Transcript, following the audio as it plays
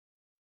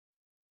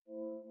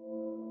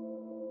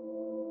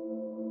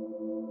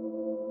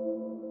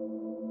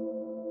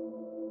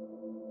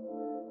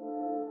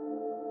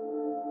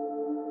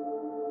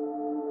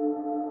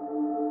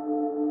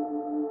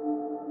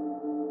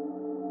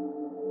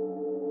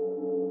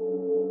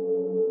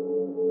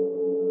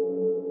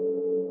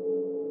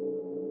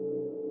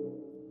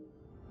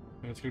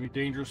it's gonna be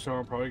dangerous, so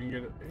I'm probably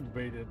gonna get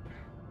invaded.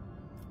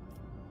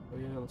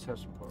 But yeah, let's have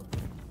some fun.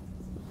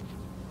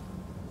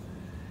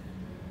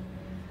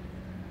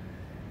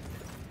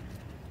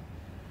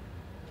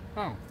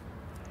 Oh.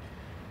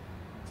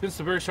 Since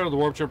the very start of the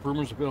warp jump,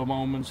 rumors of ill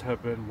omens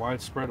have been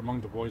widespread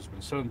among the boys.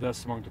 Been sudden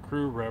deaths among the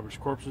crew,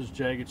 ravaged corpses,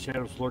 jagged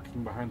shadows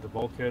lurking behind the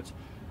bulkheads.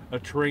 A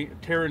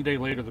Terran day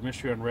later, the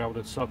mystery unraveled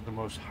itself in the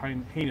most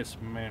heinous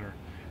manner,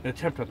 an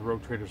attempt on the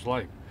rogue trader's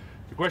life.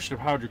 The question of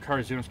how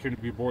Drakari's Xenos came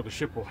to be aboard the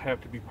ship will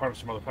have to be part of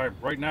some other time.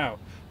 Right now,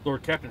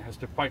 Lord Captain has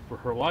to fight for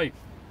her life.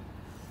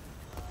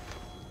 I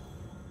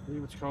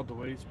believe it's called the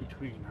ways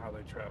between how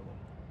they travel.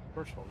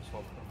 First of all, this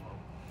all come up.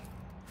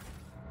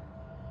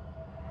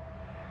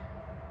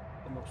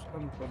 The most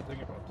unfun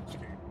thing about this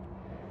game.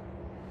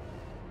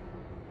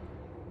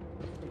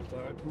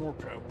 More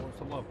travel is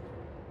the love.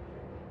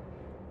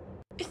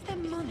 Is there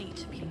money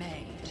to be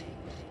made?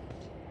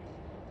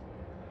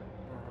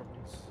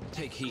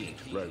 Take heed,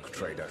 rogue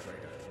trader.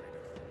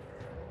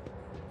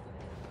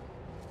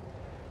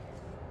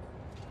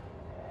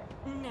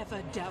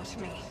 Never doubt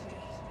me.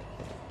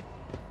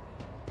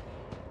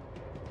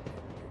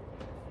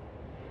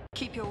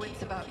 Keep your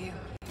wits about you.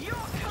 Your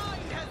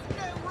kind has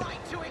no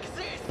right to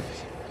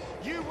exist!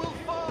 You will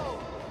fall!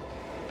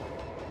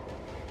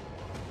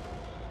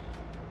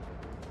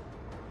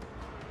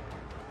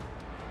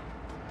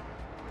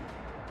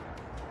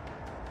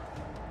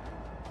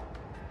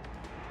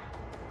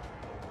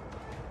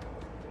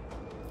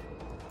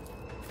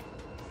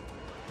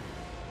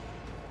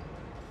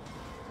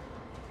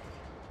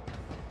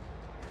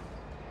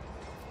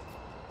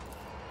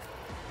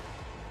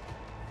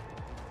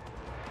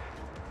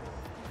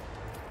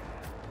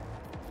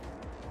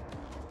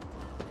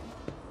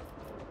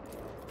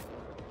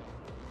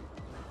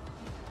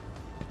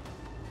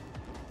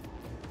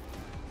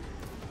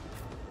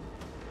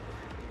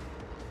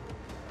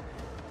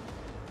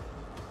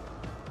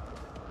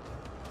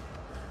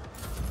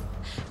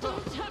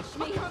 Don't touch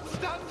me! I can't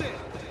stand it!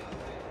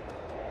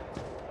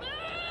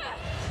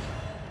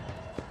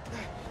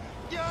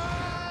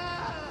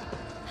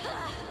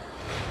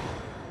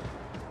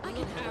 I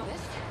can handle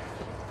this.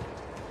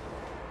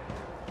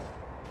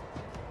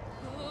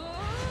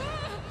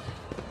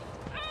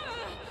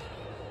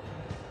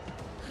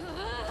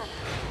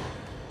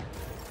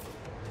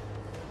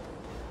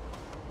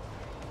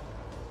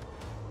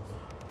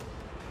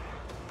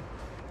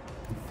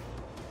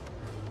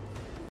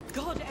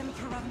 God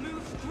Emperor,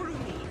 move through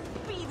me!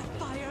 Be the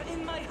fire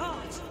in my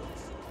heart!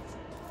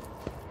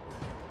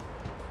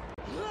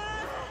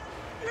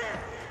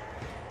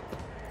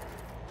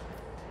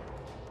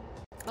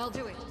 I'll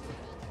do it.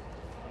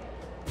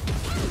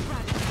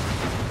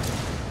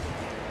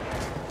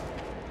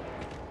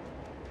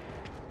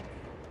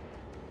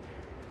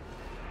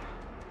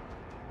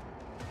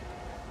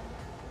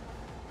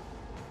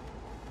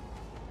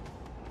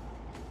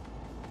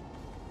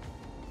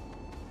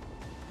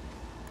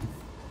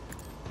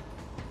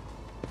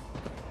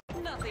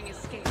 Nothing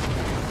escapes.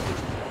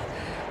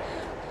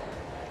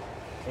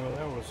 Oh,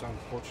 that was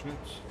unfortunate.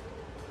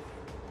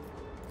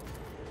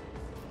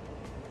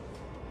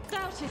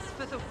 Doubt is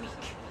for the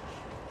weak.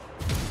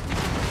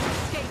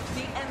 Escape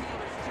the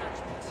Emperor's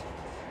judgment.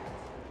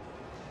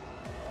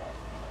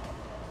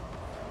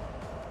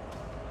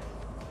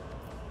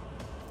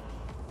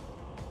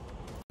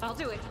 I'll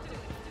do it.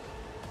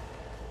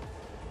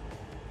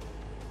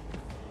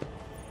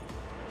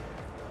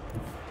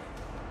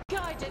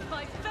 Guided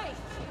by faith.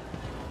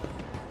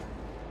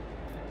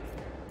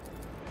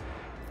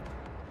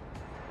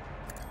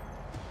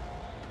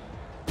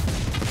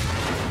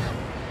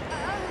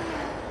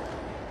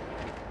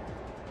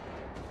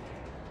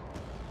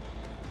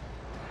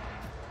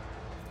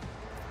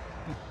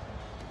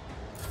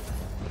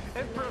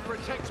 Emperor,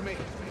 protect me!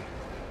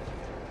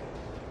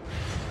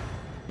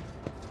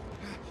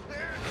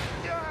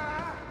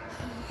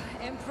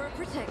 Emperor,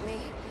 protect me.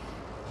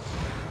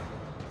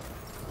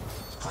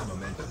 High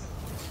momentum.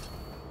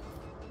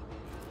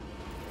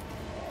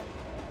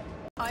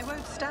 I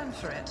won't stand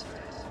for it.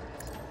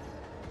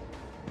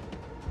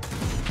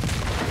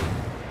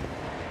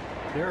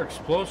 They're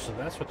explosive,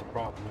 that's what the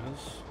problem is.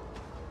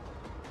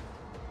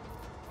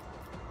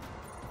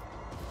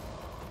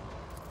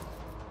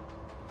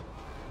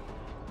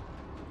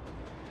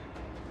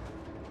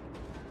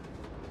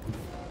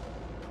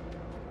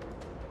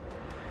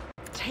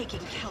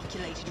 Taking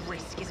calculated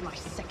risk is my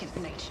second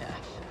nature.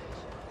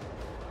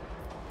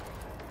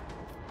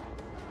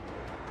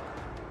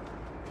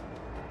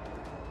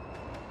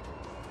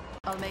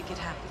 I'll make it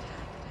happen.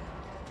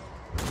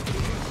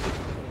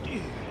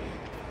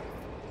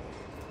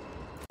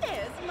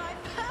 Here's my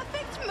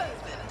perfect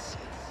moment.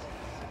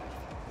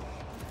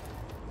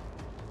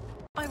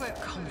 I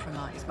won't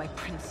compromise my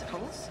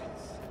principles.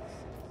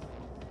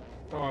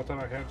 Oh, I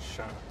thought I had a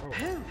shot. Oh.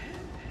 Who,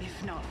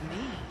 if not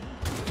me?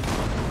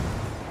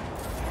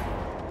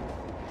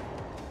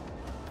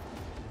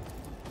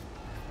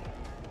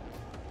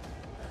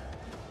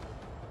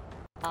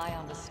 I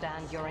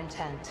understand your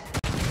intent.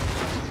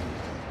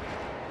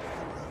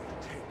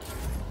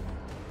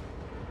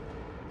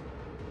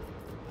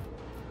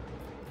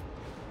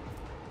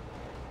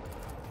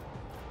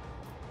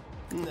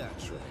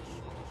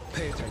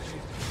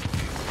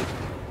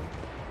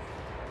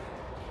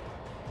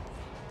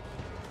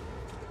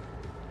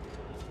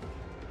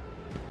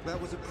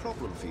 that was a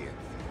problem for you.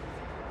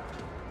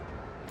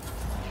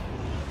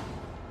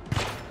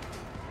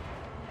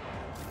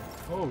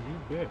 Oh, you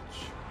bitch.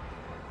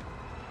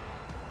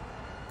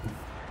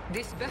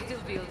 This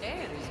battlefield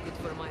air is good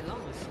for my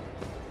lungs.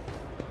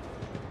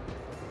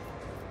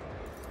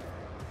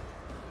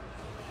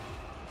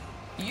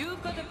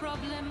 You've got a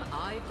problem,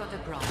 I've got a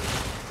problem.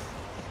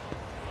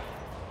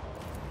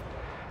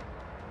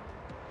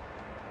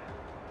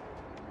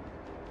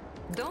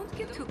 Don't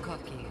get too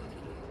cocky.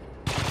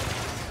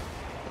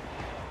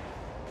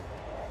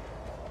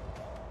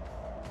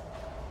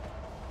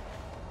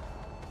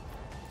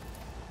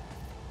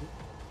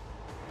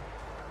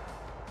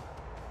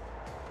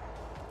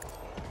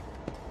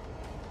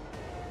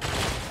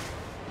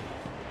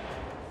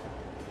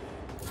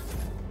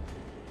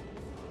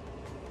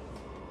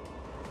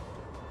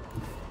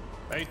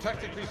 A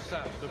tactically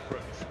sound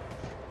approach.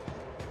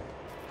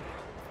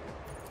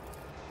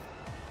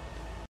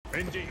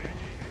 Indeed.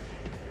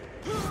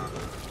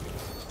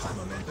 High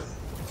momentum.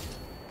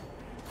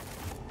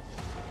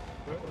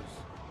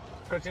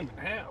 Cut him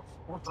in half.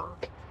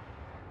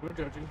 We're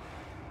judging.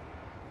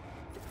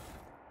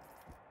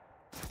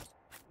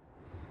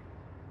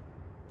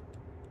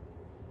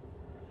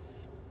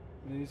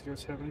 Do these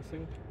guys have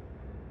anything?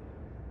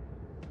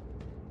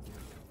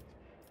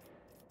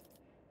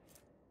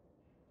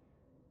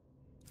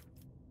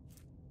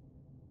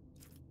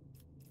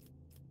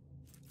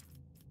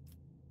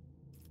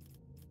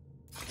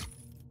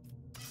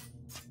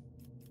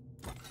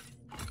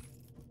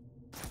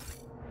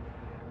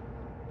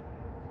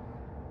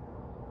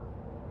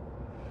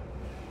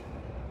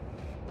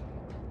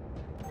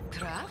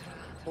 Trap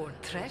or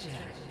treasure?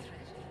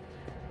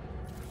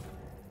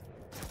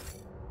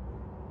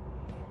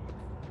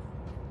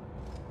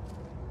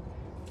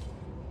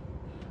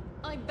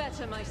 I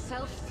better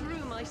myself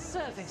through my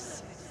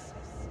service.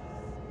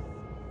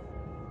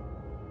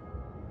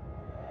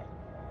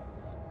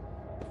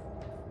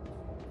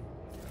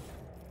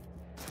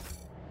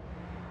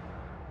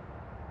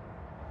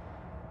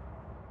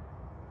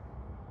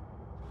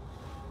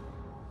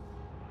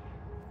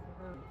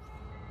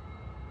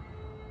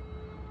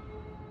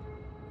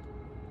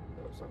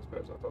 That was not as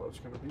bad as I thought it was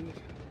going to be.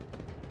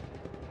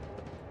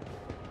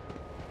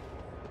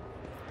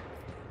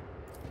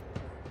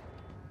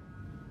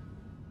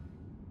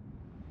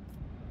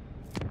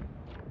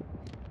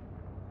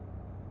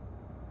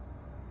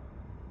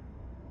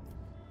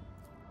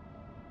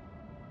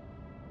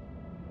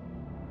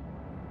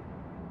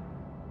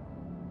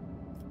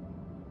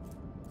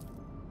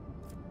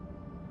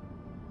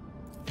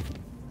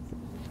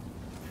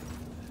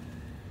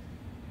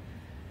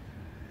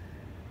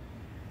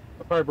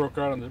 The fire broke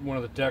out on one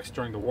of the decks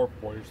during the warp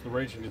voyage. The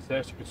raging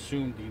disaster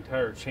consumed the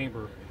entire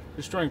chamber,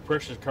 destroying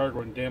precious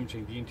cargo and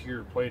damaging the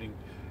interior plating.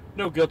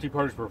 No guilty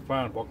parties were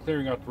found. While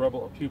clearing out the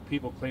rubble, a few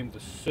people claimed the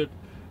soot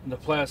and the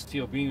flat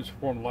steel beams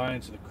formed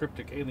lines in a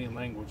cryptic alien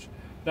language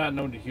not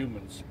known to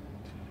humans.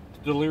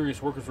 The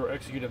delirious workers were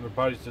executed and their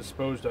bodies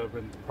disposed of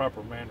in the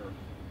proper manner.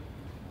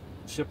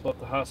 The ship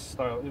left the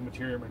hostile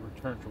immaterium and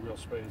returned to real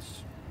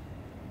space.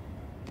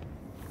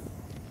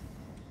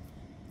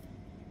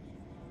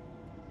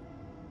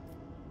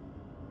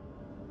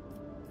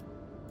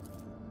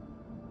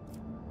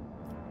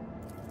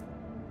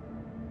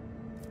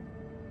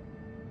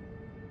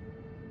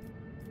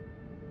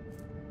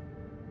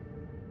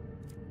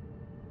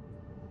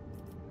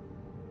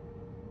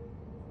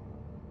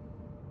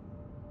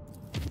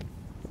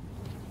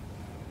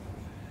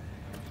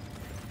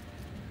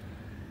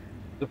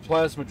 The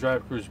plasma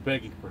drive crew is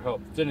begging for help.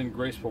 Thin and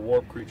graceful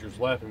warp creatures,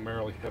 laughing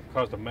merrily, have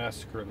caused a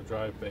massacre in the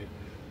drive bay.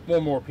 More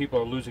and more people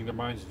are losing their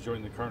minds and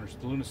joining the carnage.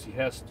 The lunacy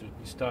has to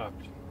be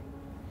stopped.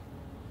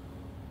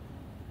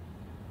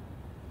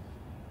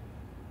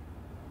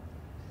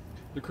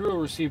 The crew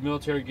will receive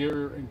military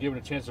gear and given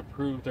a chance to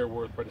prove their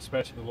worth by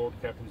dispatching the Lord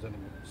Captain's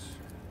enemies.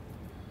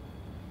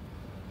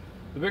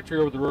 The victory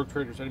over the rogue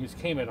traders' enemies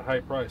came at a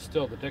high price.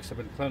 Still, the decks have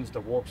been cleansed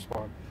of warp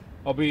spawn,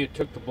 albeit it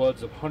took the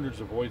bloods of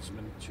hundreds of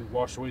voidsmen to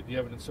wash away the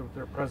evidence of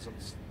their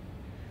presence.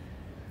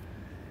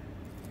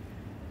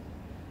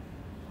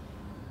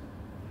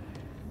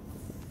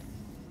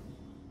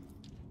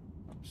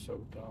 I'm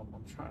so dumb.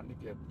 I'm trying to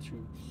get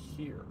to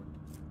here.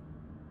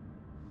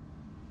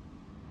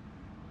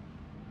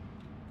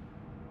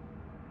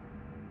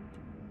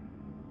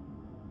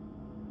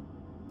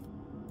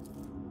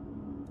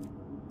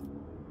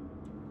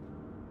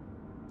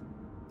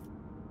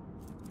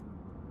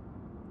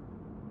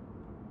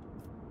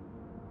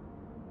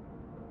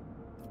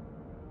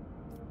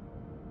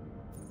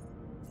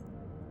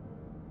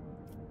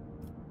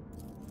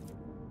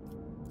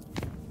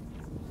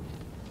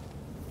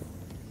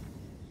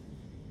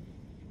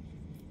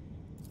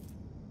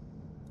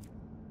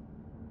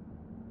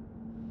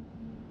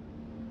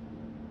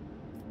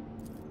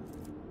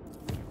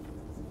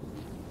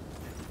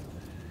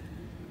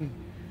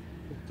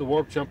 The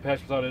warp jump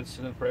passed without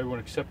incident for everyone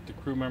except the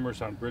crew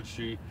members on Bridge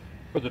G.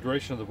 For the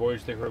duration of the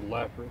voyage, they heard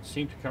laughter. It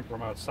seemed to come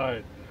from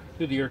outside,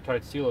 through the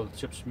airtight seal of the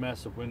ship's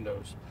massive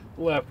windows.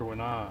 The laughter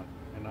went on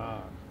and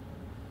on.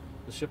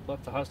 the ship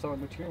left the hostile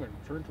material and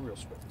returned to real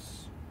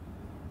space.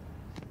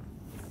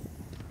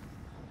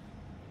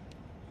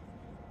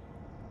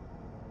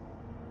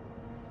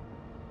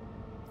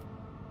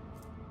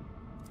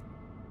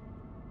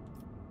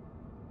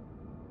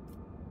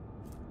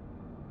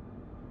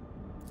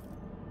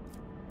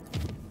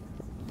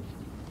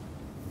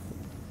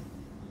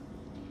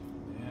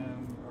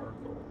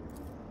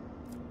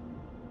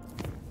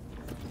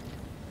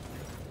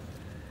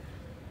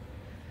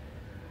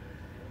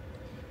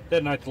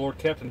 That night, the Lord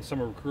Captain and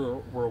some of the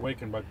crew were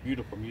awakened by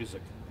beautiful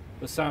music.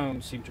 The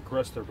sound seemed to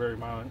caress their very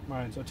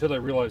minds until they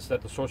realized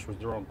that the source was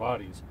their own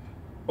bodies.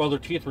 While their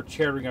teeth were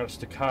chattering out a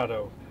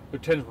staccato, their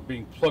tendons were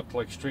being plucked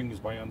like strings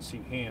by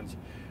unseen hands,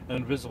 and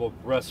invisible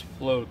breaths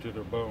flowed through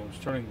their bones,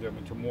 turning them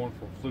into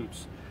mournful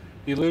flutes.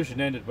 The illusion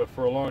ended, but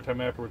for a long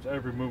time afterwards,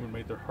 every movement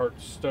made their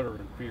hearts stutter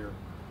in fear.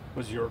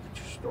 Was the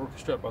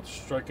orchestra about to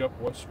strike up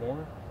once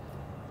more?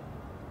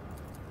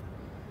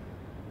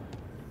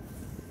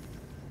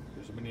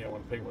 There's a mini I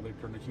want to paint where they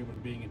turn a human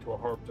being into a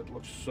harp that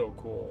looks so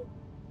cool.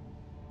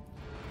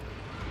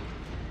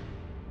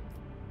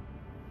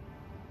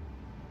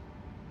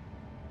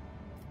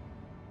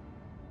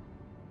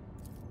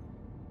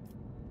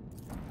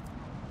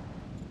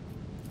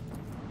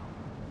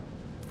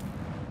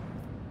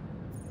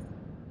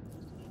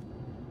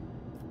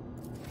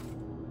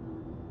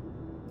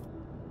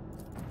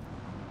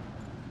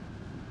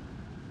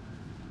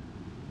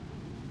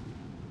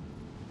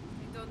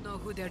 I don't know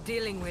who they're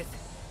dealing with.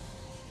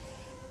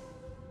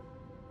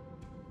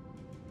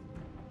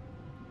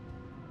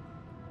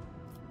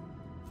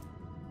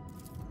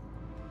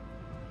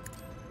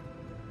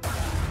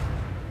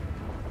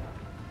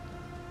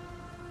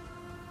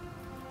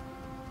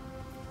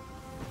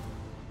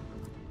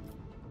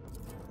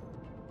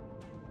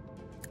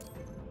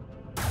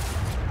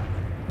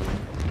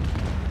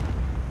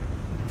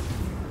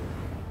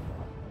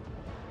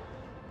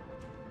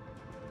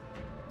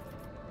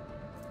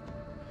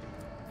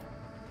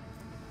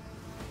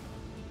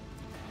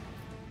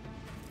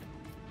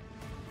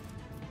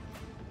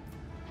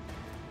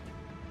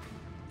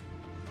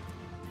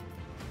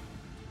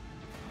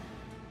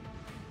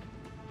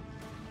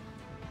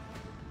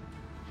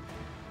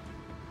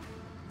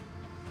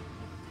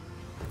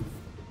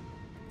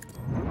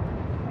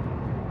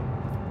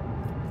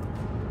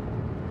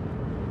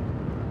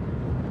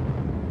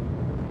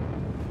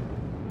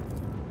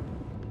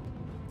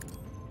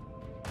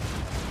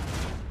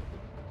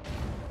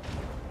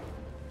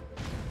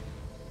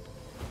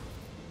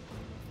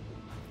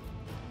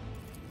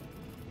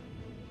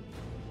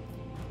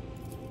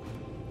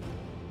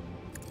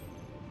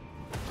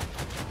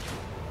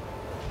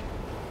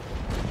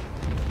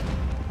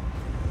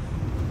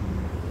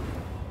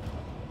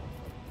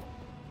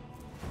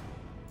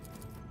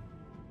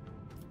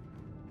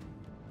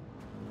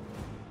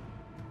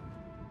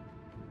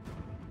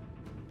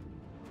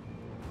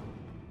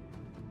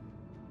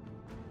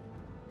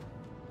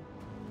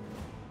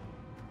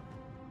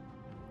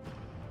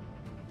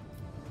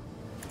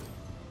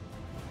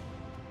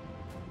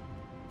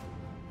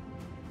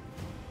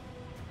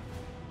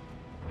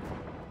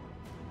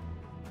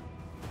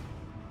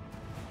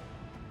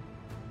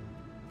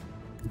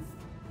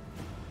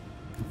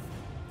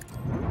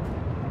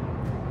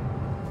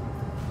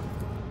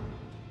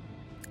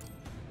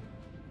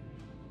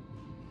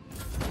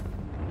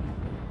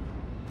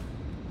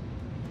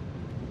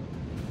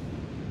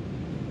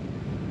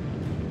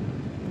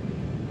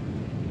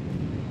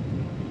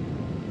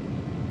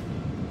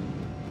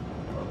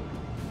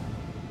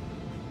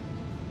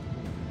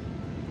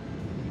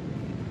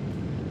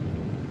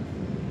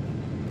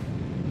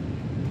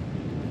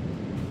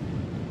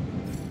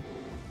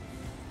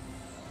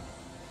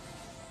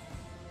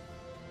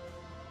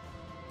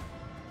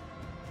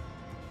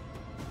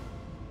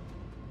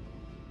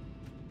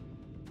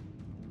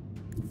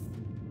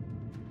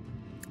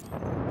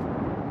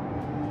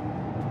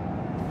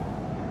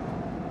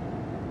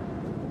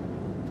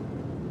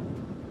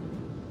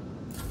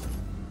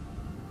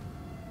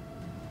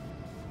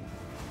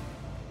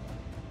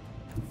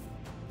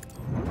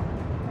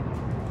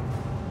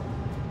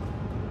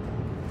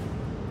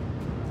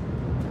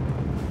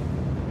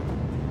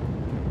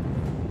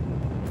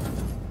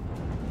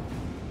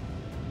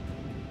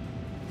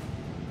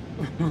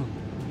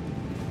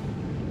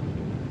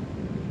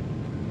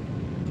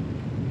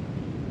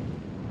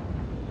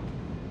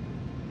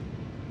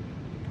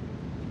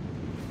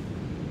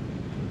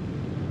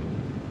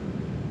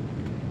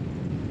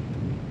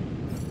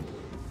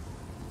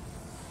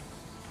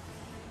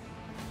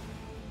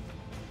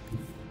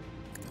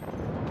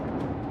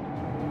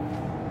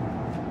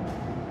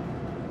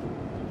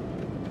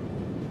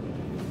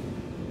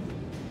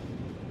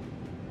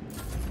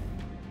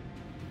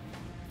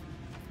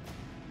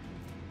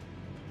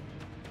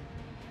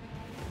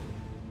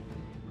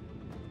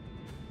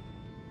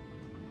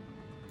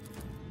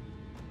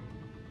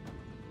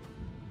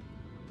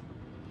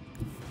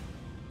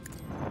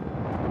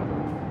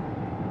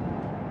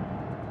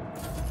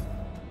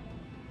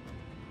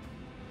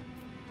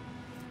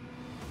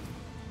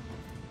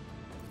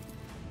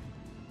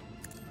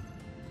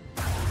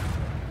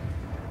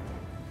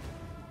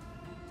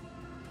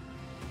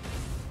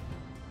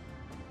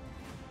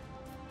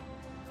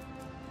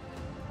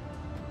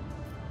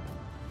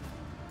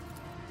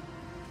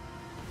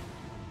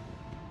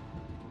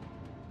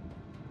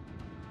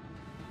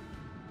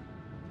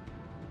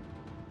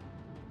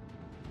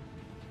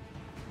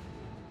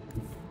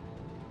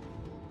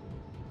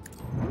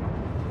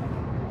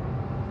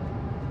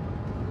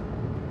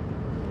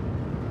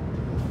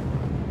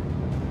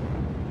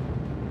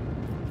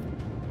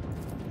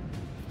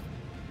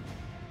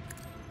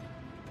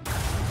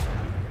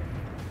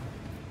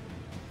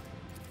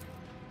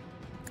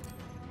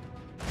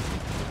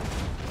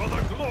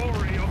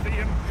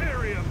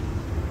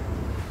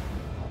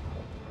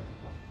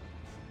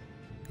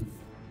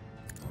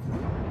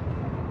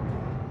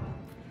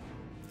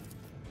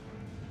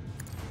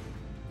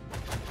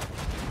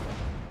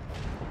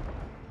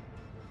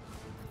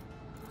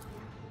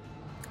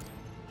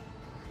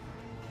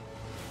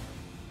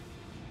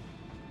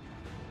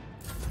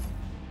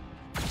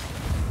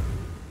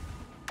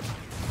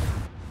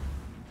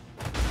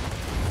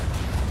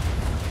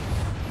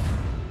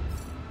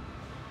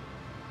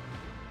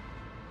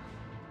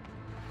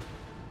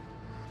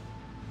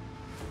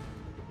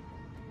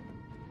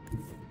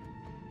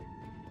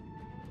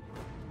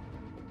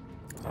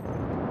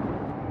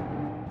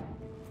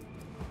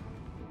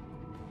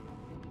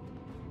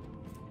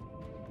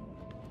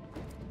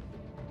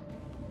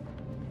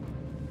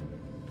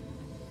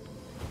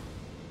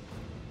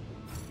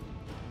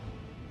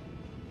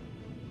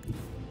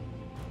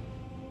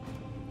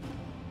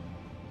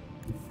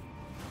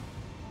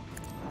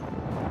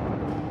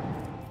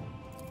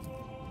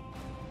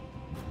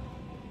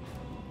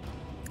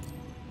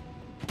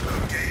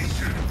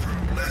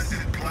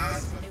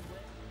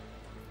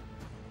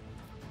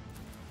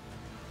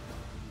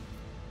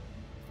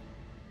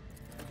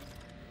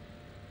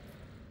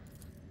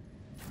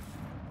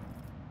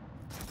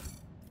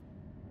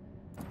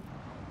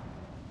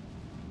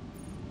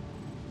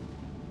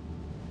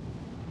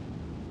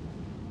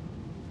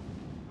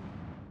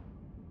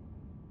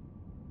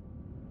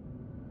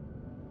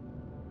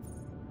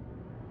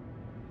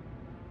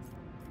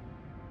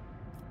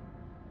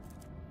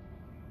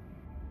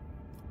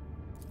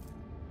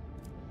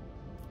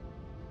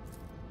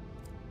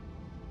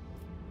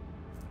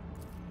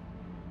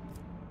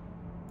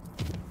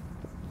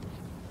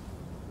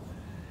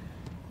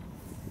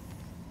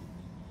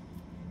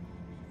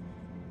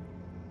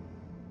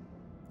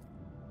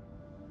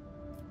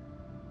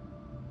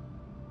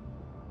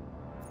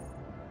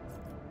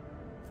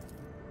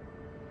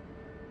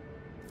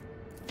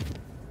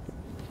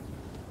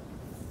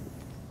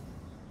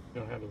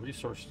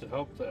 resources to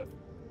help that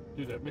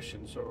do that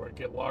mission, so I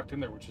get locked in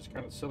there, which is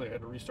kind of silly. I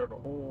had to restart a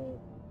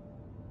whole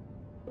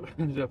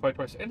fight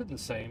twice. Ended the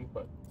same,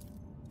 but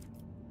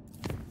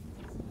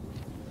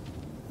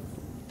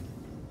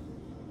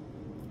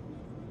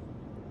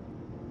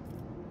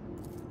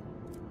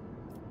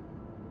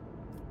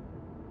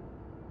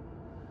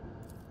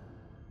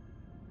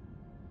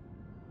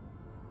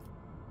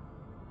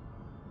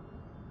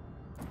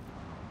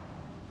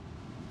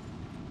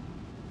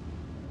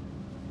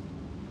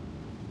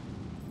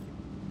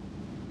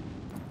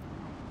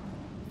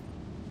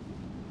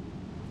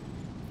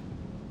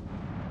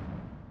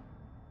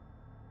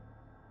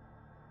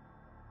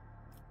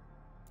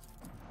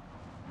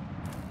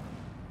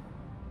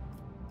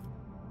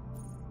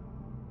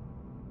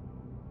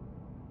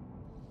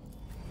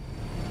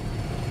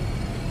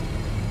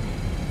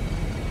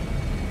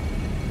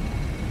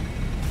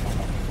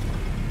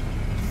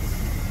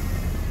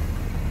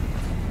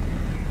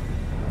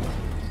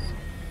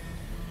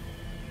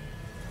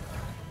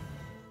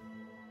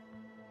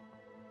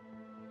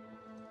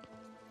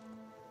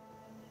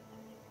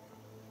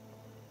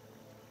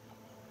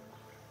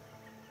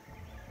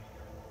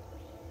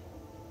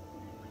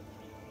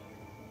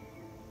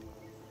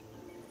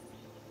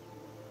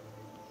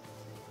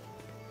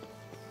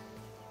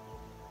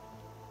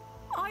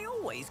I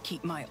always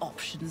keep my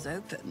options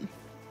open.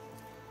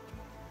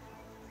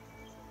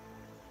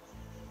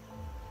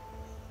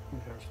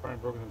 her spine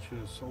broken and she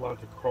was allowed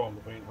to crawl in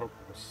the vain hope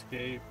of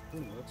escape.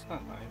 Ooh, that's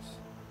not nice.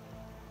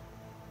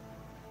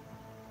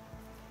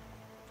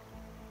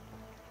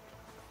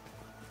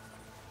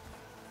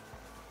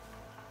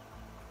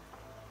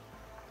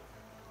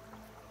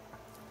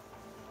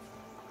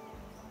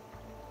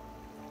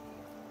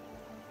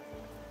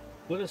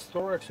 Split his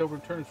thorax,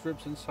 overturns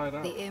ribs inside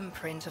out. The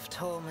imprint of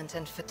torment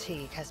and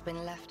fatigue has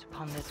been left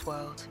upon this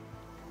world.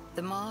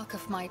 The mark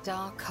of my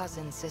dark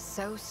cousins is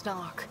so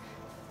stark,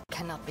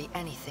 cannot be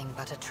anything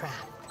but a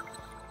trap.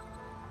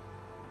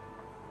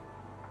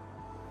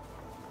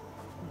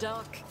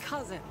 Dark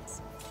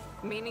cousins?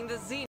 Meaning the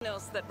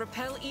Xenos that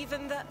repel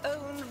even their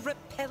own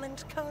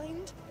repellent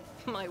kind?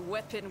 My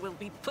weapon will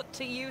be put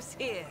to use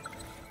here.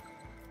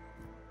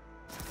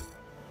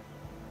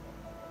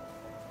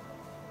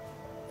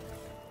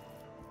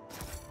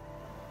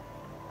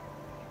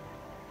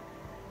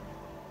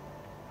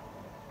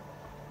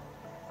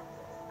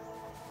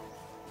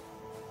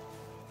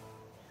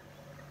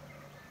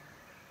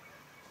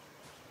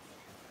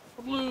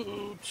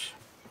 Loot.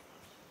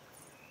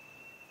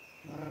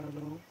 I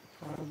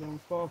don't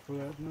fall for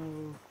that.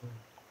 No.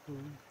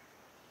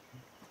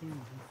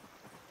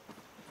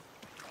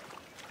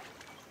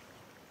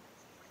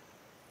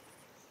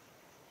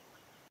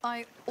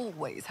 I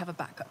always have a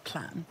backup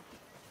plan.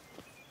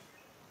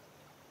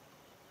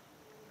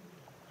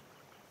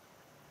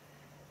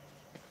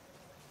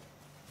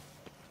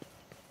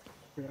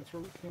 Yeah, that's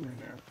where we came in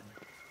there.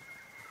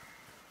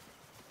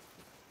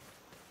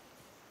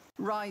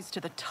 Rise to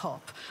the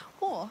top,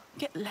 or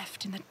get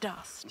left in the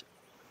dust.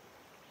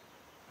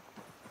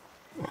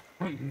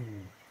 There's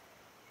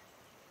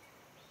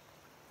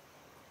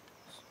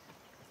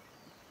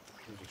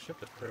a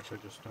ship that crashed, I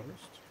just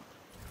noticed.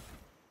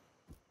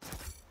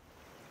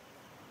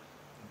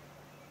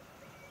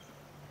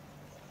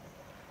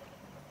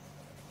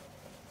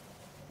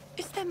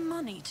 Is there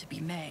money to be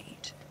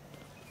made?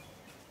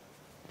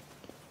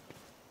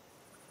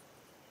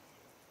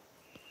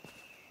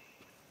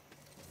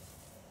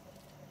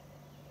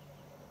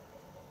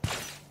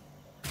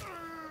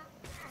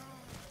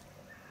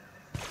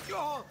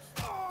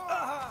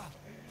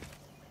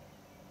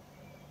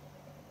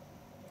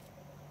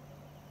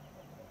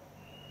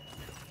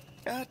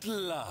 At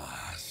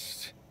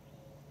last.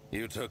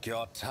 You took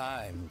your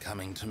time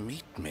coming to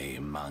meet me,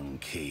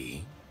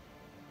 monkey.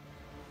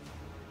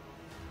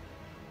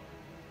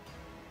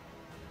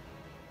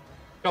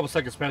 A couple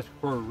seconds passed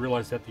before we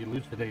realized that the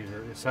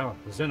elucidator is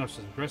silent. The Xenos is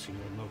addressing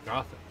you in no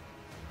Gothic.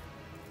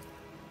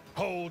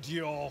 Hold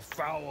your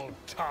foul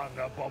tongue,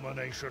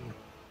 abomination.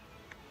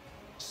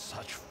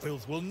 Such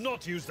filth will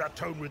not use that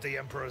tone with the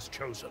Emperor's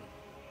chosen.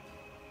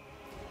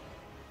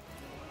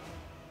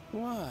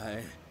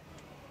 Why?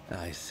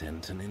 I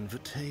sent an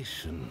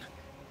invitation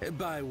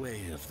by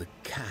way of the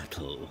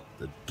cattle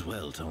that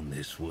dwelt on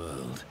this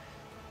world.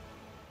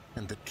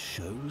 And the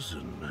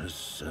chosen has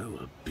so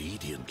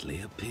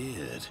obediently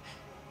appeared.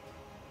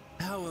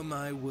 How are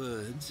my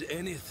words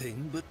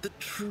anything but the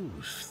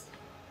truth?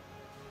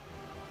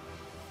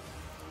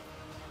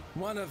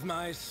 One of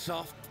my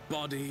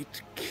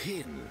soft-bodied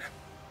kin.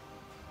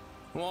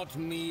 What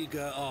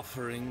meager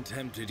offering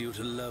tempted you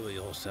to lower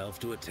yourself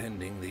to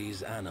attending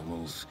these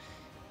animals?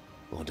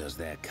 Or does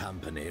their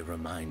company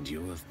remind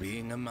you of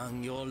being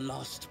among your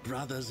lost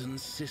brothers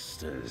and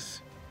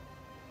sisters?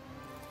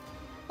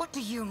 What do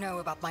you know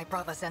about my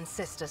brothers and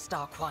sisters,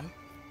 Dark One?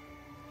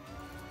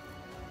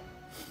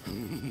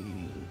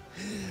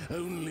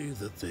 Only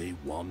that they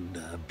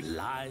wander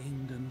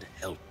blind and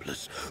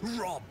helpless,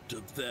 robbed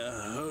of their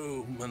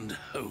home and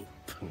hope.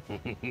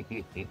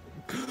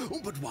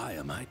 But why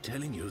am I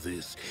telling you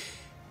this?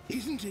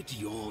 Isn't it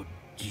your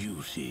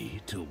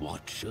duty to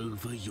watch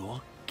over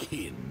your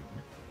kin,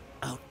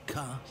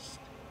 outcast?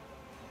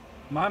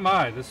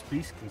 My, this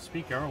beast can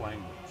speak our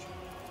language.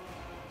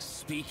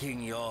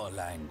 Speaking your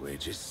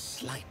language is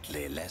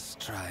slightly less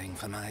trying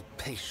for my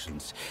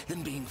patience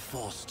than being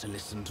forced to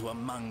listen to a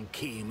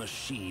monkey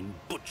machine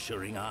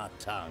butchering our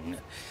tongue.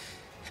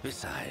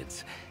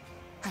 Besides,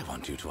 I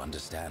want you to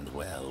understand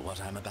well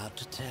what I'm about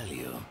to tell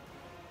you.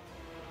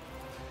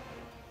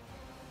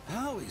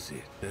 How is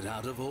it that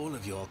out of all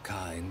of your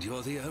kind,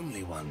 you're the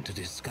only one to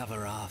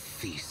discover our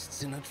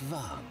feasts in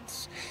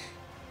advance?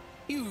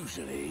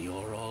 Usually,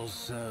 you're all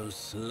so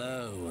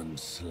slow and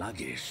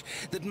sluggish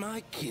that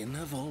my kin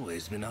have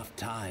always been enough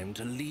time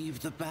to leave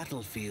the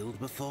battlefield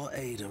before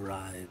aid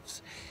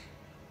arrives.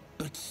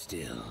 But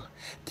still,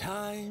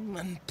 time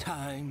and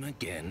time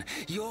again,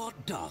 your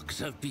dogs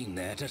have been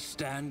there to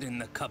stand in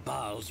the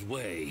Cabal's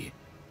way.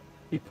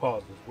 He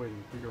pauses,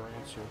 waiting for your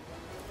answer.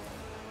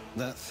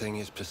 That thing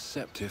is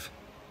perceptive.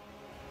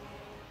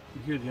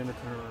 You hear the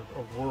undercurrent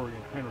of worry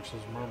in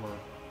Heinrich's murmur.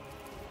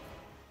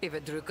 If a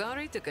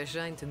Drukari took a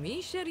shine to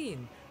me,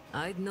 Shireen,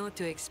 I'd know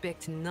to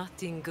expect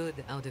nothing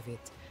good out of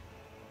it.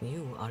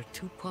 You are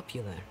too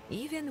popular,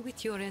 even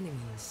with your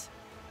enemies.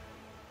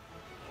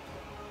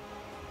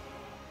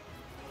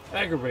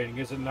 Aggravating,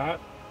 is it not?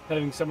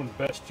 Having someone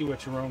best you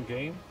at your own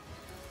game?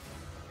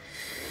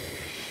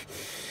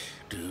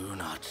 Do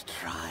not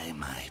try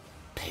my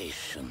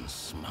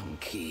patience,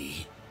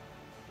 monkey.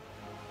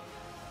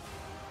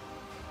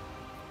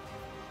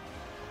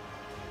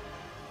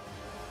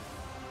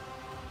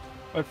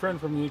 My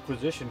friend from the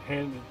Inquisition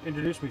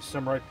introduced me to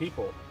some right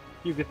people.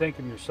 You could thank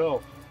him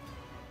yourself.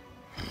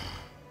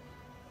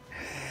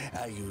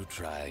 Are you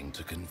trying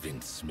to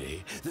convince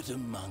me that a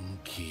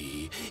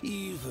monkey,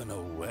 even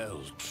a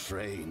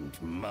well-trained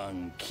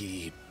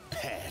monkey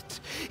pet,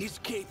 is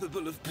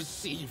capable of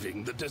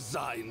perceiving the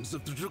designs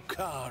of the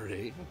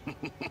Drukari?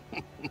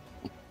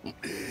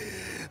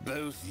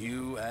 Both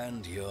you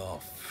and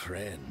your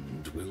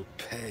friend will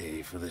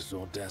pay for this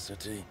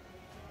audacity.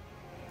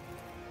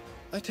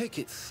 I take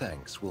it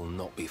thanks will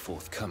not be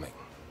forthcoming.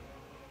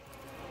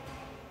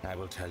 I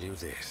will tell you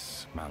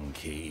this,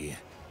 monkey.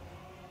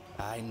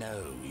 I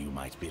know you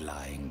might be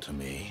lying to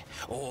me,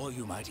 or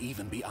you might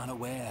even be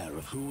unaware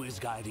of who is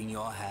guiding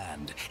your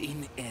hand.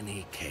 In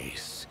any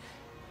case,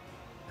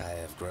 I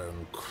have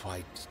grown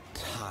quite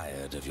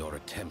tired of your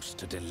attempts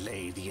to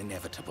delay the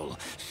inevitable.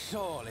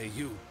 Surely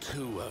you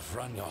too have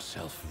run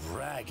yourself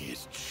ragged,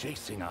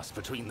 chasing us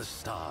between the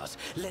stars.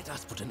 Let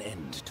us put an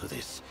end to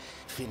this.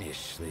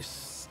 Finish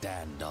this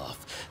standoff.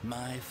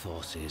 My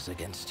forces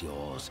against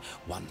yours,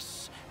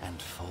 once and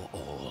for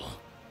all.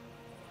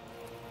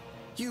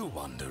 You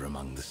wander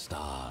among the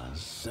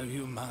stars, so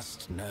you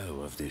must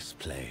know of this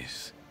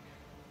place.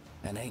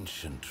 An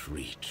ancient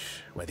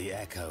reach, where the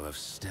echo of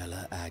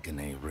stellar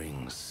agony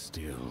rings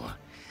still.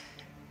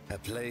 A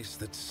place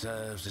that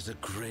serves as a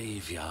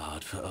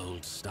graveyard for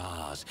old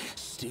stars,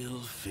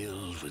 still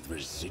filled with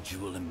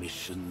residual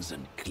emissions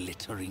and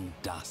glittering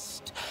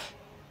dust.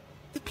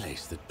 The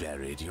place that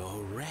buried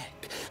your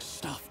wreck,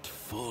 stuffed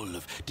full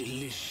of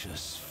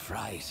delicious,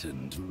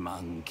 frightened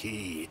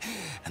monkey,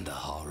 and the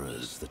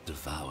horrors that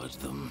devoured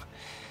them.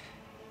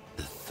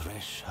 The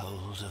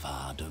threshold of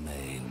our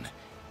domain.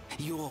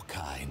 Your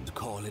kind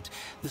call it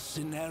the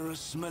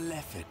Cinerus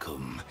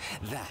Maleficum.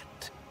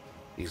 That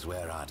is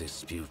where our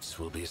disputes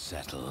will be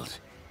settled.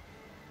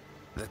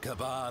 The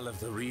Cabal of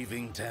the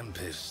Reaving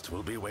Tempest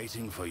will be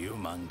waiting for you,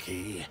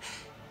 monkey.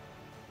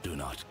 Do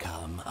not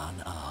come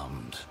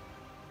unarmed.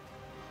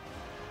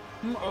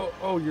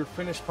 Oh, you're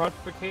finished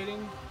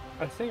pontificating?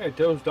 I think I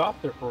dozed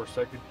off there for a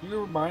second. Do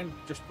you mind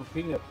just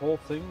repeating that whole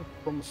thing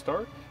from the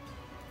start?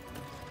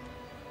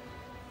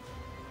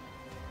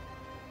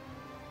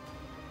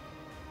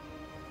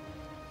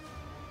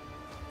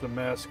 The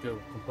mask of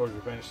composure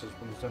vanishes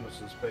from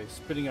Xenos' face.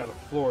 Spitting out a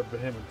florid,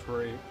 vehement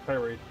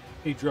tirade,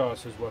 he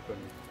draws his weapon.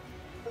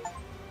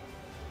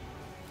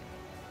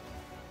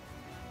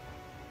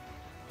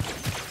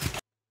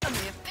 A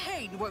mere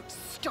pain won't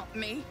stop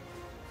me.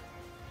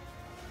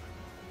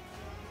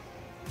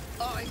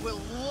 I will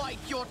wipe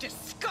your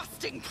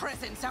disgusting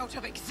presence out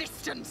of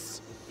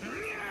existence!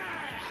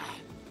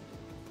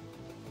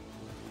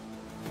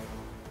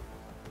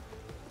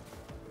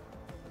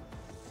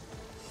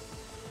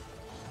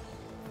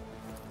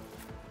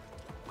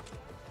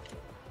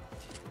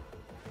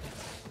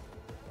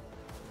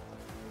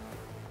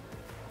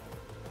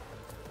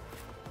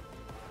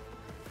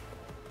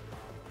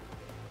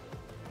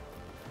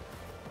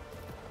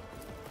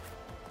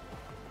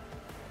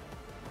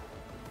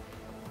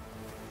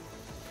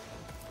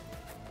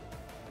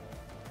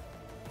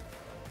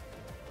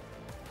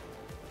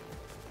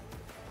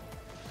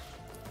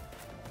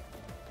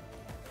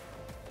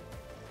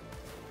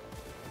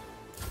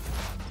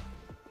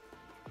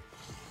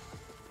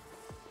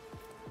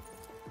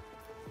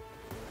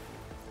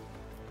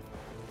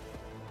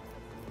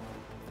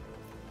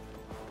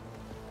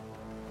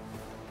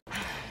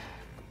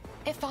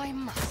 If I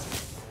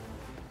must.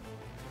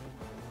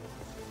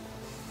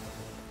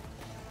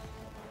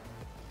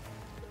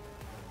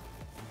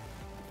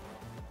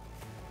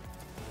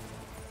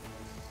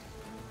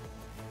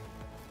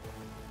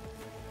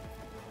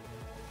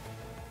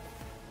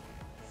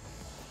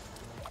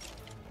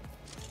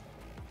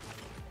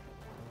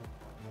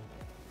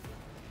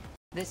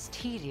 This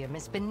tedium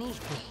is beneath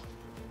me.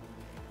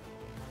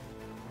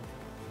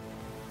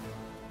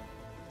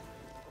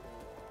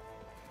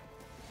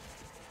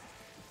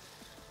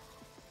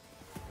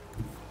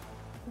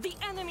 The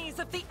enemies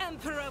of the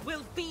Emperor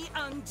will be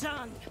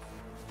undone.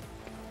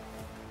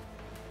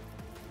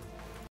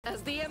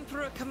 As the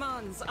Emperor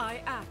commands,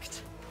 I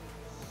act.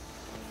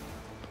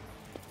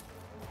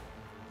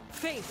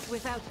 Faith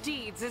without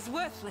deeds is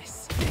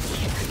worthless. This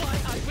is why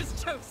I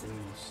was chosen.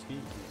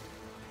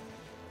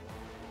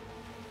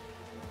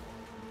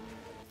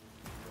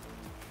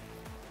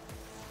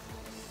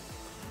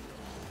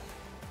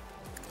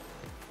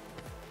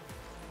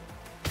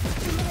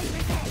 My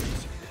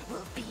revenge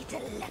will be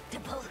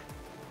delectable.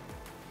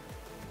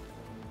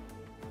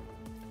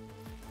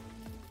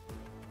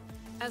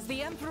 As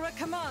the Emperor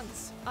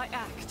commands, I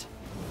act.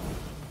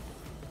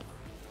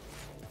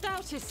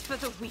 Doubt is for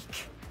the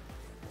weak.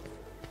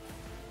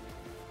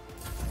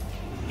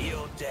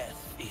 Your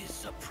death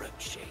is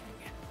approaching.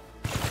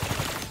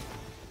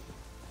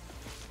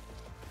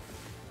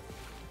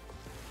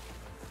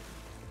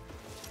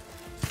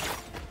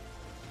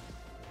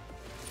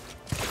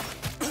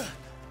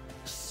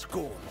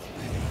 Scorn.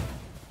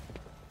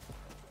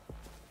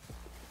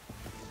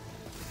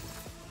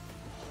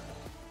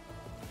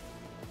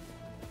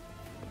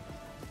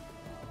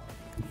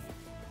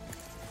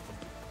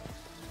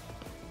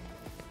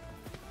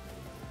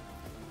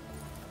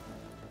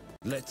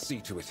 Let's see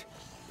to it.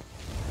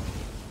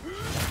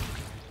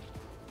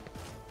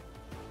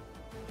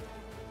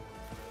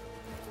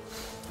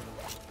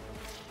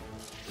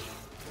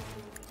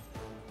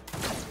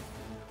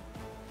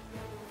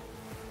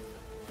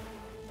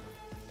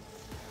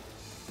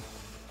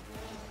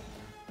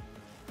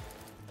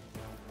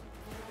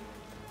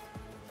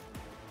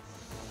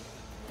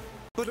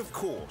 But of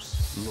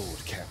course,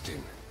 Lord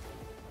Captain.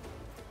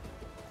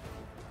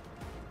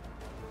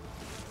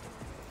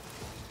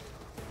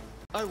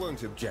 I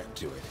won't object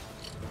to it.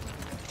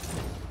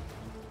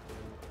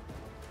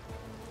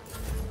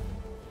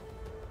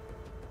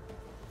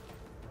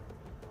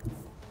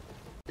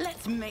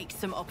 Let's make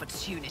some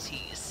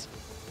opportunities.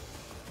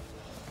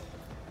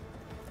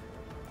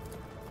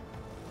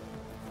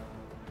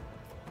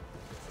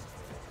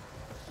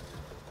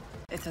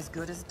 It's as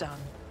good as done.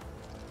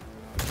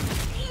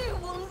 You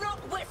will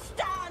not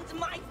withstand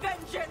my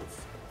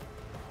vengeance!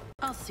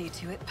 I'll see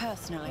to it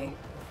personally.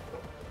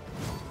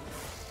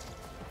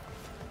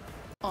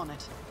 On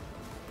it.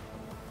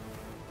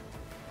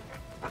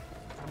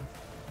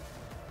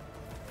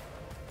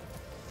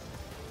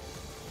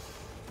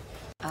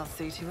 I'll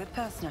see to it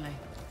personally.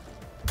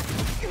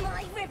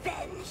 My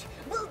revenge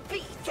will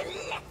be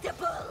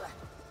delectable!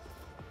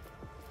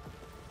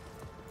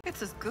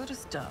 It's as good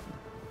as done.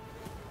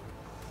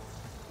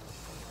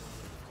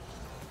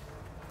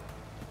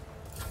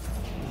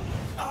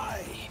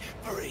 I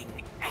bring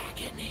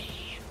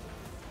agony.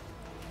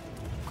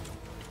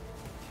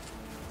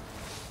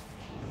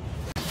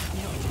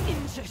 Not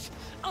injured.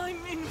 I'm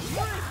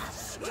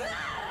enraged.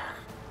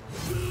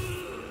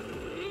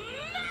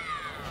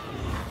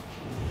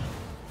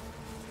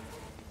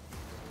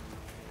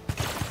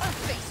 I've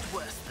faced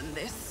worse than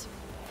this.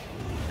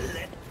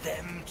 Let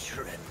them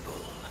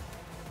tremble.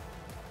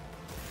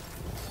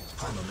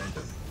 High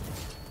momentum.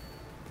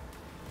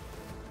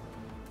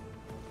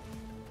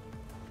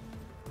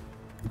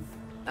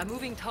 A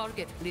moving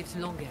target lives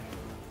longer.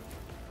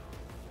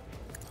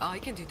 I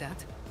can do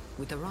that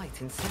with the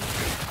right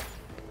incentive.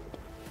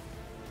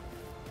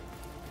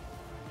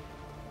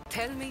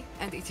 Tell me,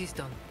 and it is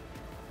done.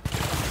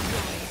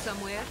 Going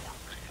somewhere?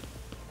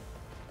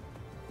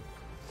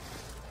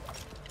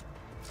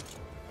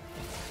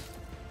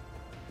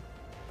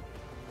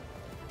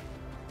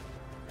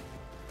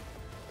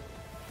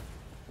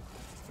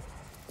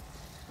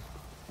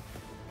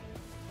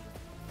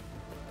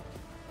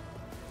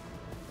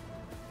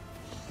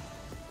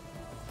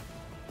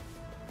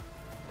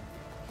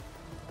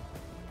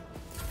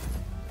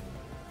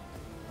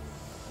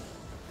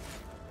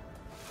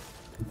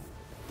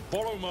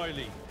 Follow my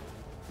lead.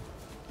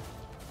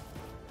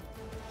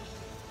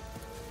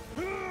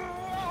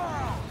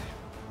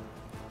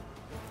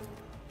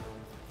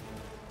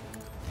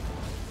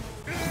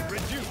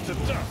 Reduced to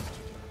dust.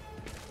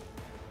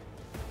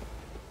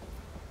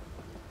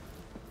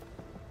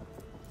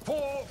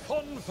 For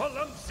von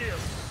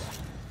Valancius.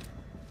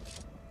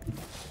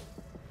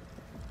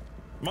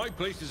 My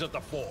place is at the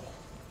fore.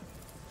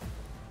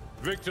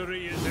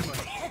 Victory is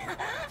imminent.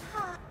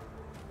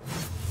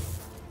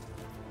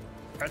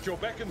 At your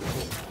beck and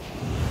call.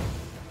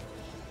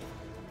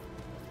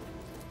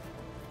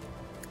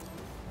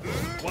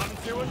 One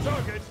fewer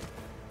target.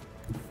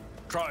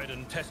 Tried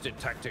and tested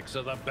tactics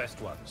are the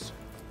best ones.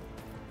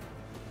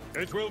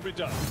 It will be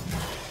done.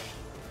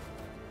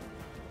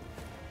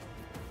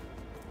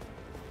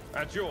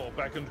 At your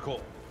beck and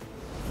call.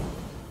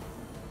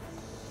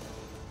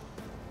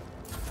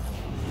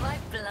 My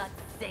blood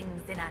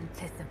sings in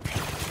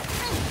anticipation.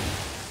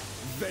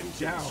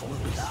 Vengeance will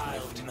be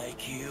I'll swift.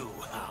 make you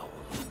howl.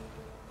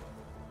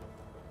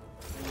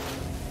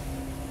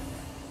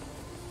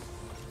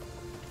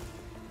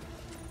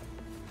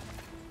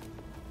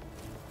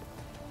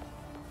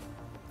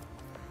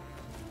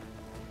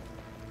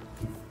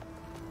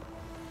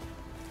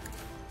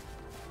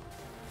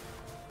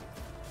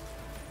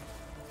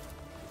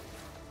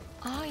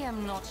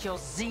 am not your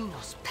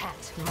Xenos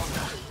pet,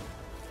 monkey.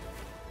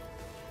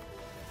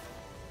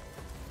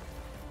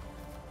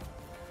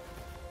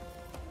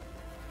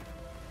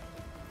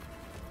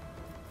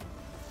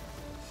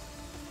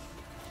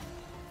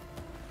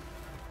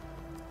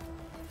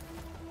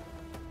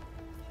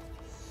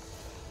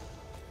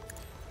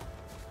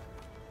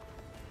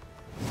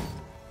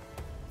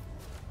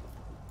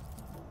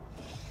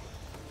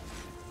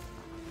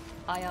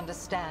 I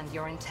understand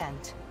your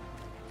intent.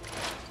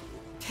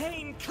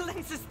 Pain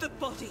cleanses the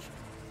body.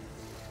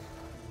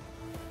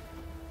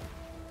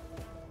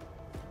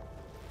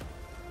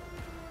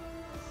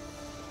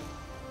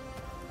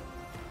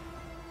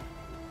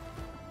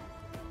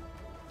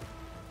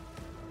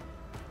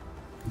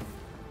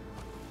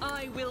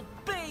 I will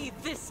bathe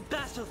this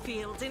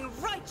battlefield in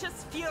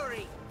righteous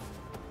fury.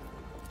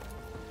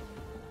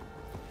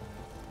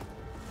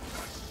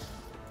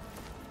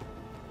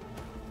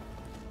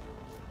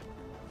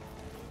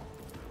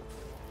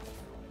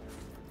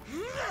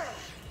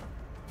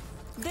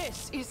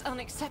 This is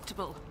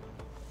unacceptable.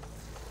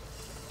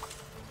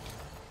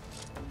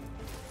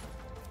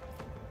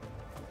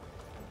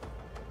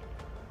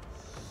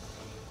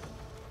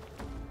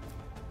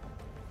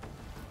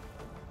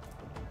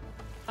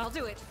 I'll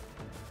do it.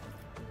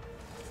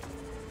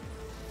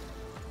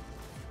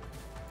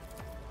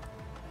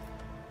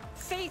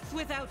 Faith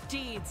without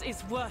deeds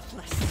is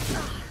worthless.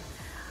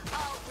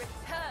 I'll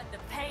return the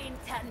pain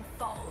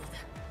tenfold.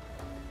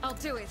 I'll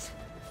do it.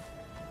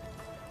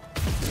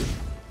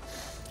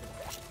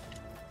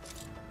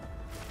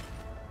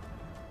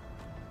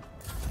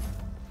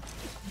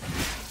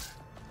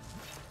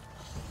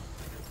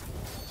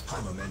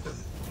 Momentum.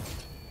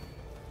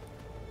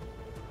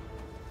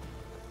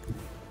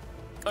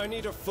 I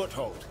need a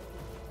foothold.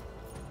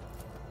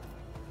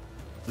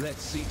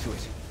 Let's see to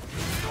it.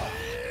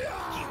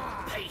 You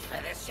pay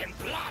for this in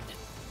blood!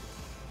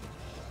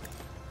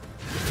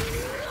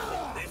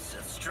 This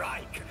a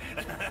strike!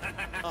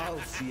 I'll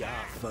see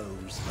our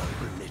foes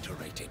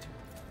obliterated.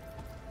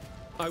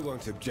 I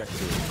won't object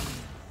to it.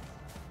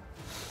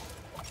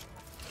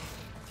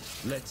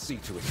 Let's see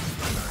to it.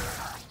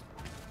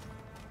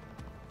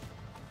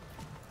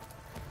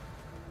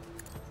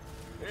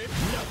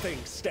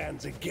 Nothing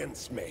stands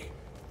against me.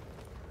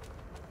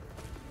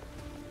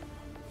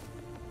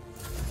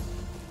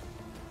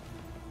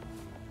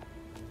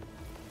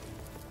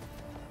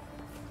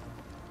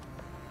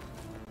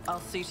 I'll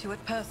see to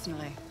it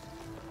personally.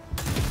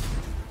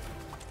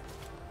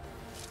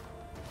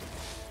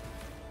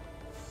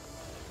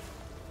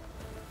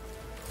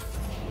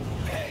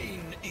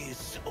 Pain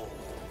is all.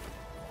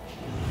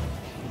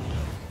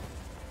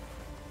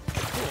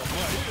 Oh,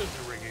 my ears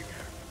are ringing.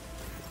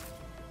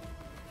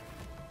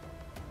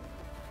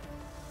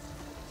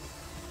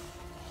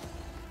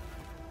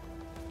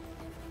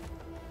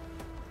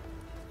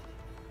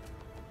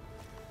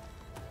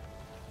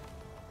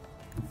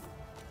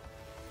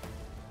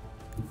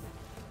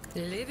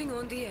 Living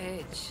on the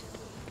edge.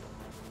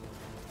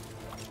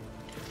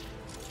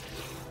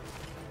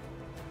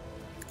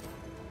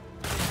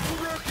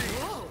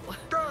 Whoa!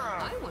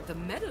 I want a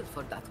medal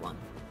for that one.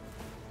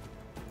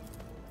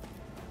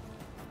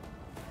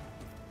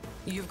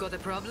 You've got a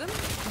problem?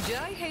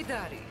 Jai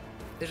Haydari.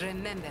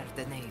 Remember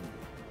the name.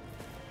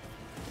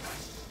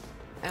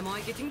 Am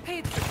I getting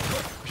paid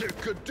for it? You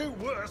could do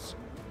worse,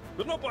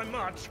 but not by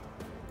much.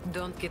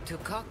 Don't get too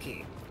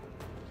cocky.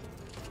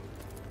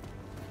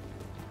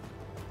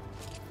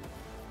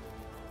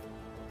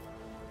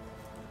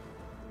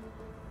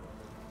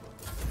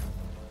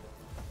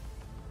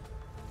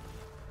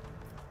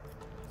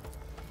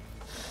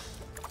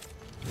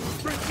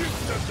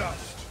 Reduce to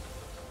dust!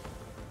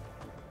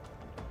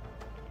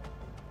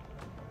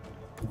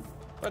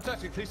 A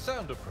tactically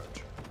sound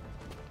approach.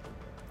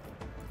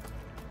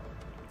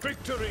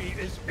 Victory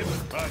is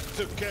imminent. I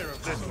took care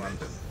of this one.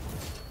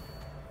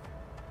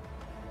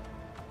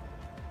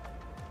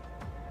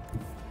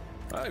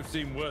 I've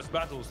seen worse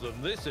battles than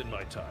this in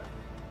my time.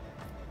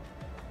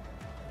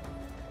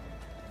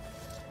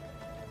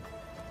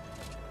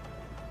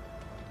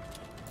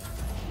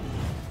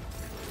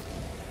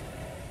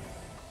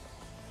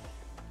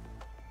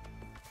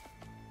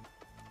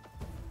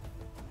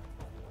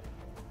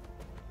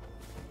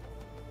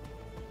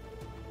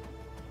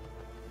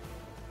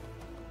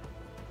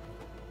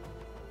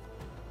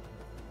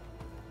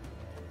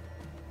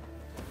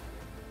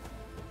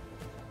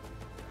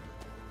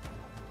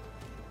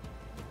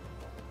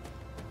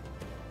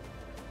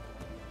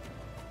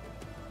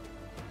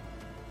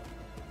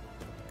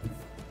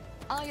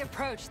 I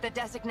approach the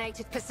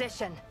designated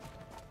position.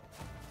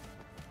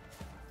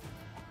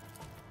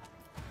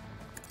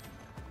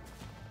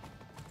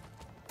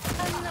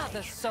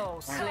 Another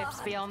soul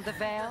slips beyond the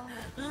veil.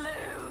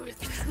 Lose!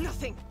 It's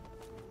nothing!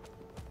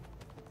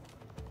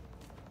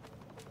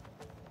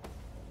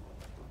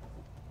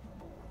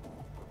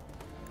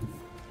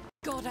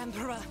 God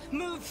Emperor,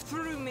 move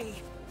through me!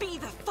 Be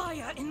the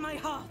fire in my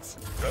heart!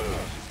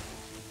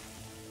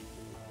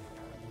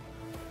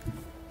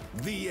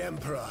 The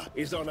Emperor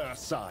is on our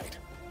side.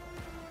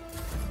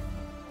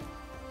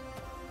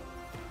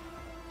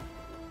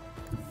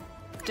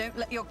 Don't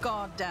let your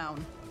guard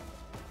down.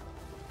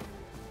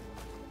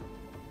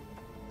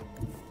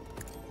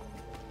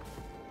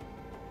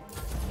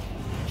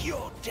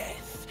 Your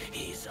death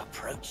is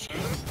approaching.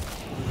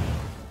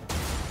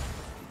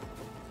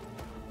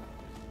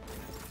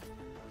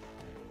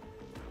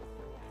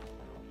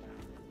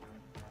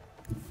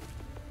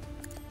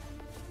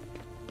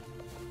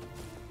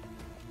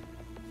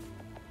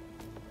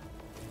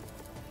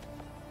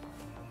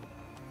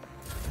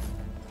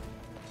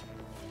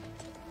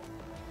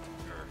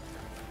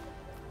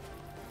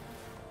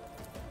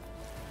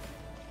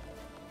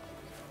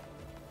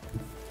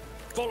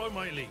 Follow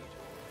my lead.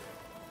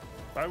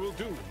 I will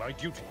do my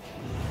duty.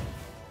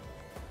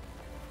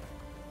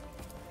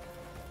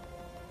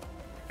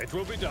 It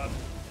will be done.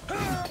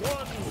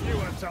 One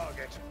fewer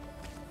target.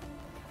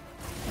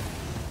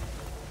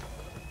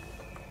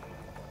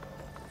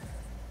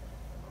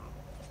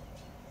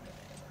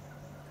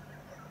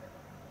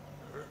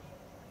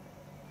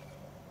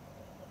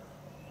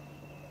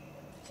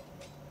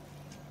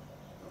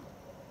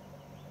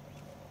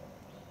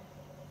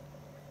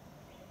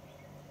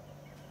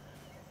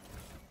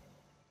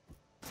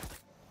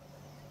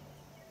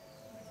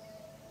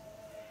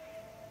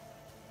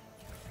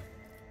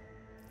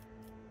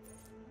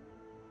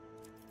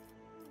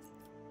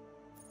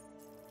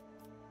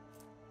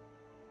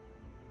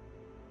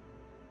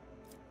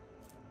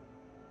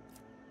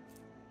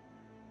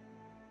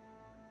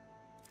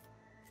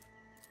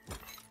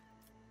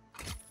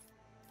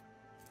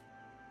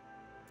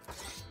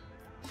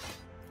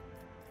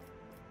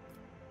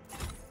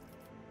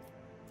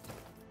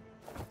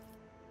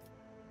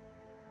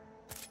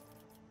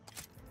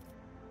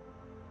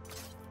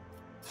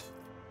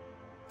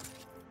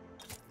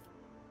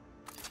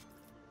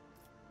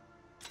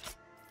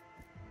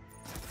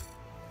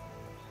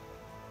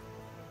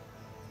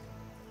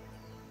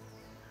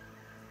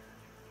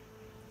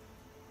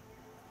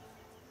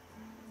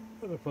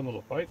 What a fun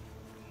little fight.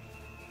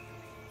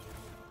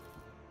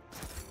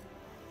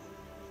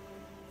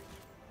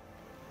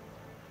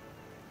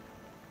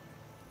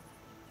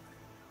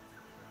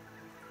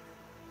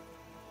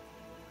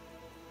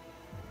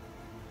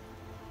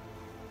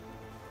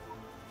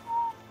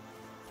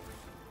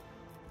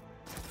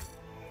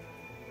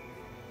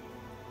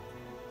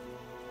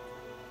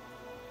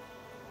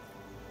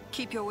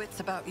 Keep your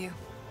wits about you.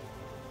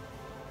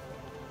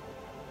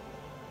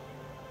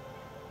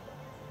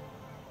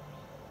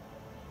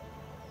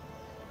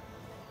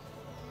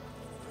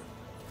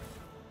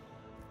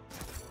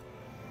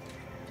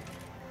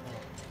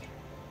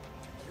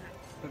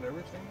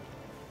 Everything?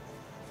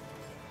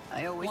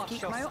 I always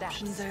keep my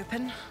options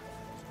open.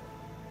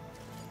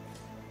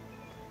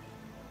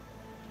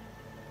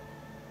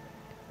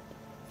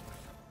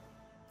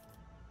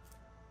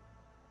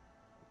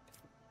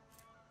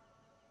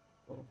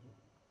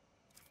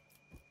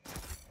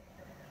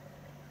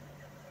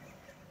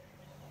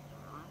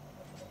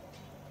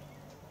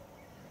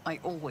 I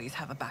always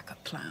have a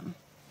backup plan.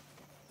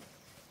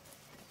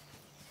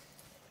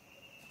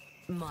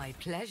 My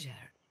pleasure.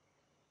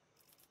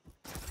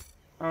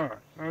 Alright,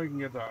 now we can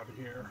get out of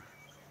here.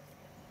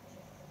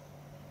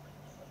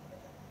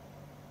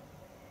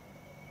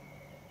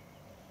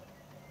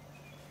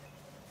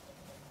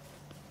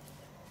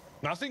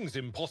 Nothing's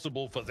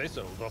impossible for this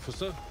old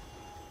officer.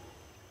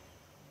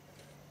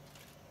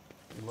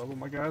 Level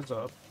my guys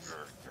up.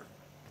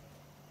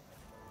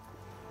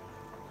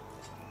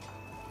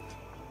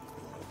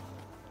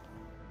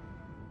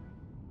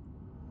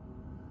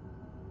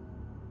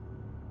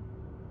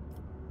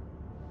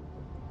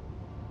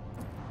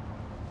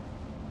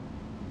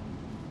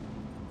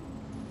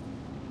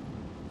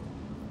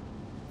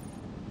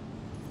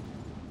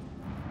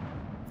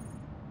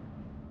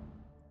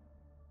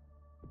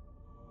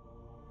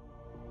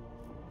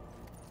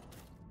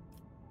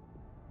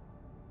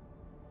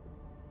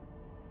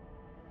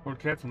 Lord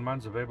Captain, the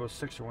mines of Abo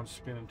 61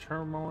 spin in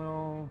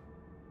turmoil.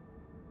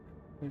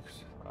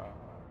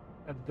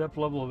 At the depth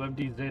level of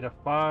MD Zeta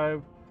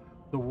 5,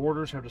 the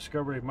warders have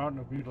discovered a mountain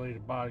of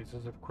mutilated bodies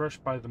as if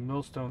crushed by the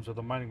millstones of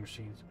the mining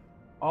machines.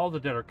 All the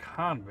dead are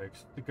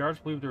convicts. The guards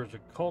believe there is a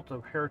cult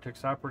of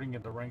heretics operating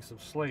in the ranks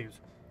of slaves,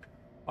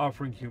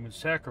 offering human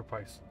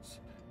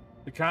sacrifices.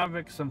 The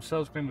convicts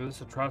themselves claim that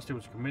this atrocity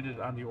was committed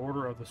on the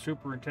order of the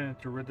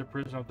superintendent to rid the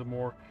prison of the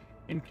more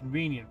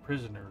inconvenient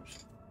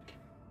prisoners.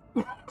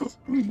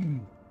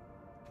 The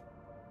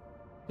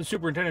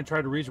superintendent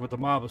tried to reason with the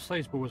mob of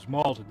slaves, but was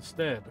mauled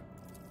instead.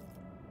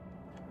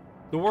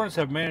 The wardens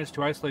have managed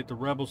to isolate the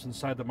rebels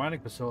inside the mining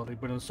facility,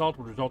 but an assault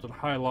would result in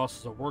high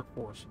losses of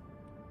workforce.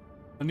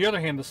 On the other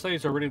hand, the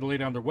slaves are ready to lay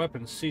down their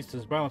weapons, cease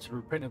his violence, and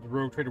repent that the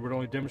rogue trader would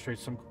only demonstrate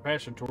some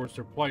compassion towards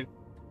their plight,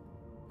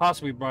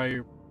 possibly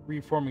by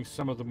reforming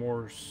some of the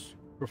more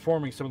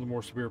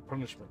severe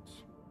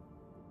punishments.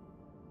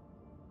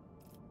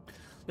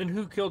 Then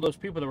who killed those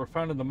people that were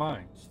found in the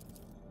mines?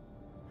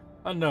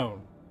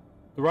 Unknown.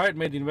 The riot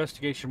made the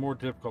investigation more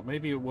difficult.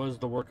 Maybe it was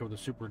the work of the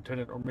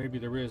superintendent, or maybe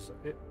there is,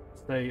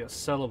 say, a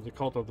cell of the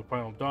cult of the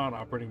Final Dawn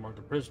operating among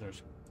the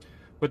prisoners.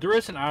 But there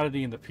is an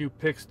oddity in the few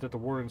picks that the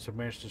wardens have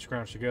managed to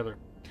scrounge together.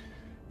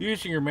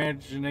 Using your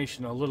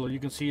imagination a little, you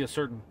can see a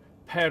certain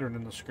pattern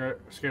in the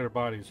scattered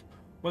bodies,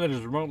 one that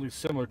is remotely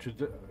similar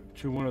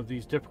to one of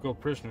these difficult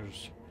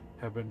prisoners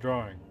have been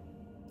drawing.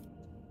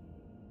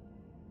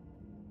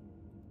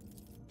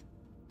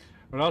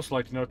 I'd also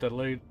like to note that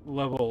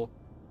level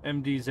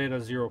MD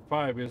Zeta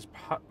 05 is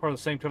part of the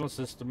same tunnel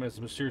system as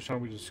the mysterious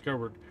tunnel we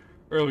discovered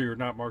earlier,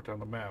 not marked on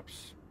the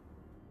maps.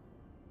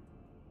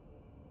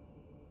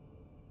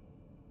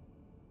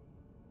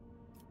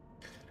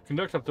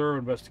 Conduct a thorough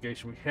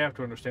investigation. We have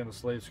to understand the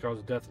slaves' cause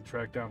of death and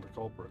track down the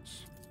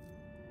culprits.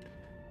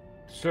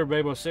 Disturb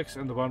Babo 6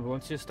 and the Von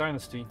Valencius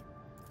dynasty.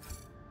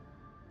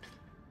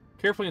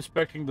 Carefully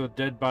inspecting the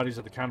dead bodies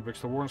of the convicts,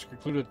 the Warrens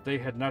concluded that they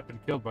had not been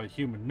killed by a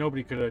human.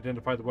 Nobody could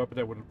identify the weapon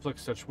that would inflict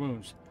such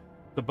wounds.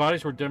 The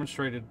bodies were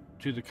demonstrated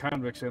to the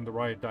convicts and the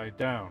riot died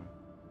down.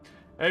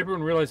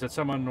 Everyone realized that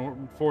some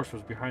unknown force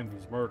was behind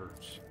these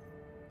murders.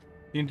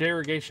 The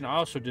interrogation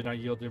also did not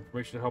yield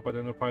information to help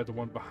identify the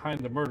one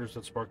behind the murders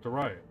that sparked the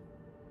riot.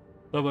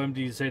 Level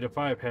MD Zeta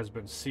 5 has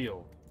been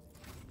sealed.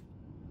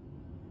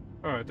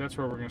 Alright, that's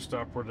where we're going to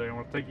stop for today. I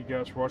want to thank you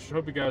guys for watching. I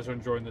hope you guys are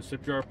enjoying this.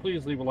 If you are,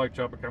 please leave a like,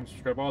 drop a comment,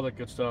 subscribe, all that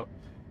good stuff.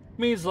 It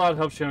means a lot, it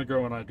helps the channel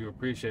grow, and I do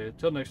appreciate it.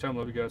 Till next time,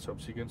 love you guys. Hope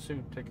to see you again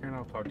soon. Take care, and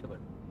I'll talk to you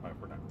later. Bye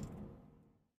for now.